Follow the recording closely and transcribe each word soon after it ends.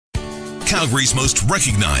Calgary's most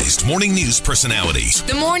recognized morning news personalities.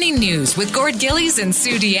 The Morning News with Gord Gillies and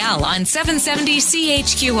Sue DL on 770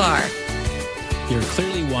 CHQR. You're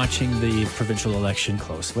clearly watching the provincial election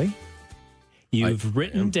closely. You've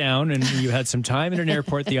written down, and you had some time in an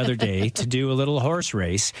airport the other day to do a little horse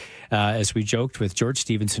race. As we joked with George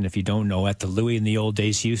Stevenson, if you don't know, at the Louis in the old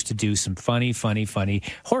days, used to do some funny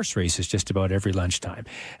horse races just about every lunchtime.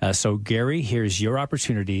 So, Gary, here's your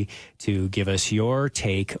opportunity to give us your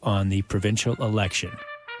take on the provincial election.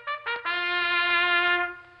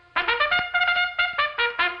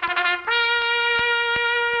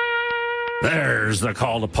 There's the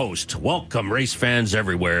call to post. Welcome, race fans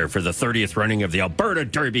everywhere, for the 30th running of the Alberta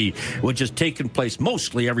Derby, which has taken place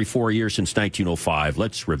mostly every 4 years since 1905.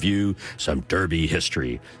 Let's review some Derby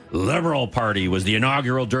history. Liberal Party was the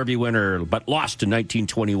inaugural Derby winner, but lost in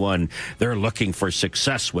 1921. They're looking for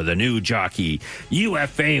success with a new jockey.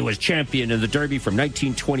 UFA was champion in the Derby from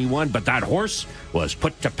 1921, but that horse was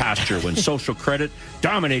put to pasture when Social Credit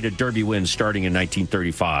dominated Derby wins starting in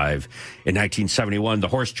 1935. In 1971, the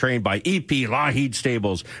horse trained by E.P. Lougheed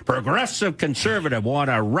Stables, Progressive Conservative, won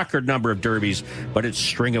a record number of Derbies, but its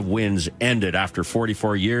string of wins ended after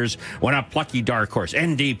 44 years when a plucky dark horse,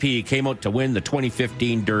 NDP, came out to win the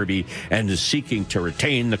 2015 Derby and is seeking to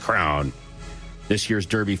retain the crown. This year's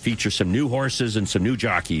Derby features some new horses and some new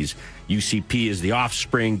jockeys. UCP is the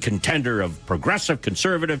offspring contender of Progressive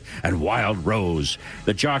Conservative and Wild Rose.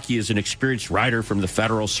 The jockey is an experienced rider from the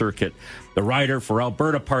federal circuit. The rider for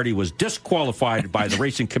Alberta Party was disqualified by the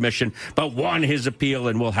Racing Commission, but won his appeal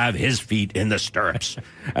and will have his feet in the stirrups.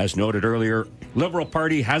 As noted earlier, Liberal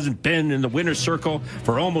Party hasn't been in the winner's circle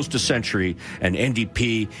for almost a century, and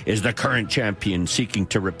NDP is the current champion seeking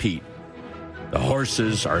to repeat. The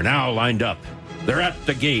horses are now lined up. They're at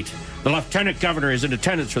the gate. The Lieutenant Governor is in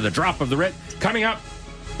attendance for the drop of the writ. Coming up,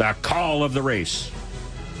 the call of the race.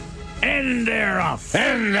 And they're off.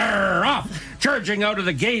 And they're off. Charging out of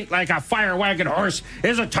the gate like a fire wagon horse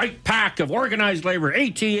is a tight pack of organized labor,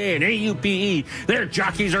 ATA and AUPE. Their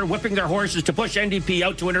jockeys are whipping their horses to push NDP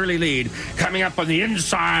out to an early lead. Coming up on the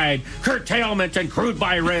inside, curtailment and crude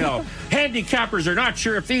by rail. Handicappers are not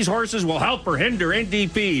sure if these horses will help or hinder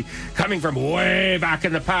NDP. Coming from way back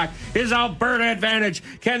in the pack is Alberta Advantage.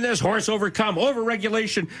 Can this horse overcome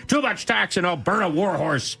overregulation, too much tax, and Alberta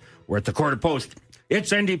Warhorse? We're at the quarter post.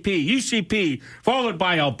 It's NDP, UCP, followed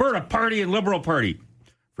by Alberta Party and Liberal Party.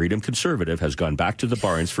 Freedom Conservative has gone back to the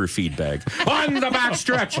barns for feedback. On the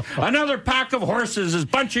backstretch, another pack of horses is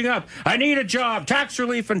bunching up. I Need a Job, Tax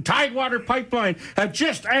Relief, and Tidewater Pipeline have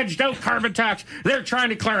just edged out carbon tax. They're trying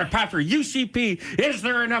to clear a path for UCP. Is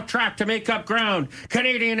there enough track to make up ground?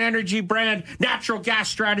 Canadian Energy Brand, Natural Gas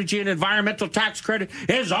Strategy, and Environmental Tax Credit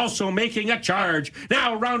is also making a charge.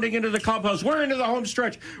 Now rounding into the clubhouse, we're into the home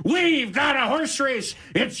stretch. We've got a horse race.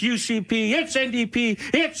 It's UCP, it's NDP,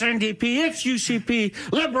 it's NDP, it's UCP.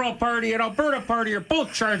 Liberal Party and Alberta Party are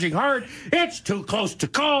both charging hard. It's too close to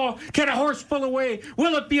call. Can a horse pull away?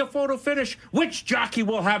 Will it be a photo finish? Which jockey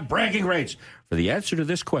will have bragging rights? For the answer to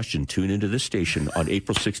this question, tune into this station on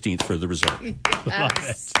April 16th for the result.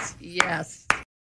 Yes. Yes.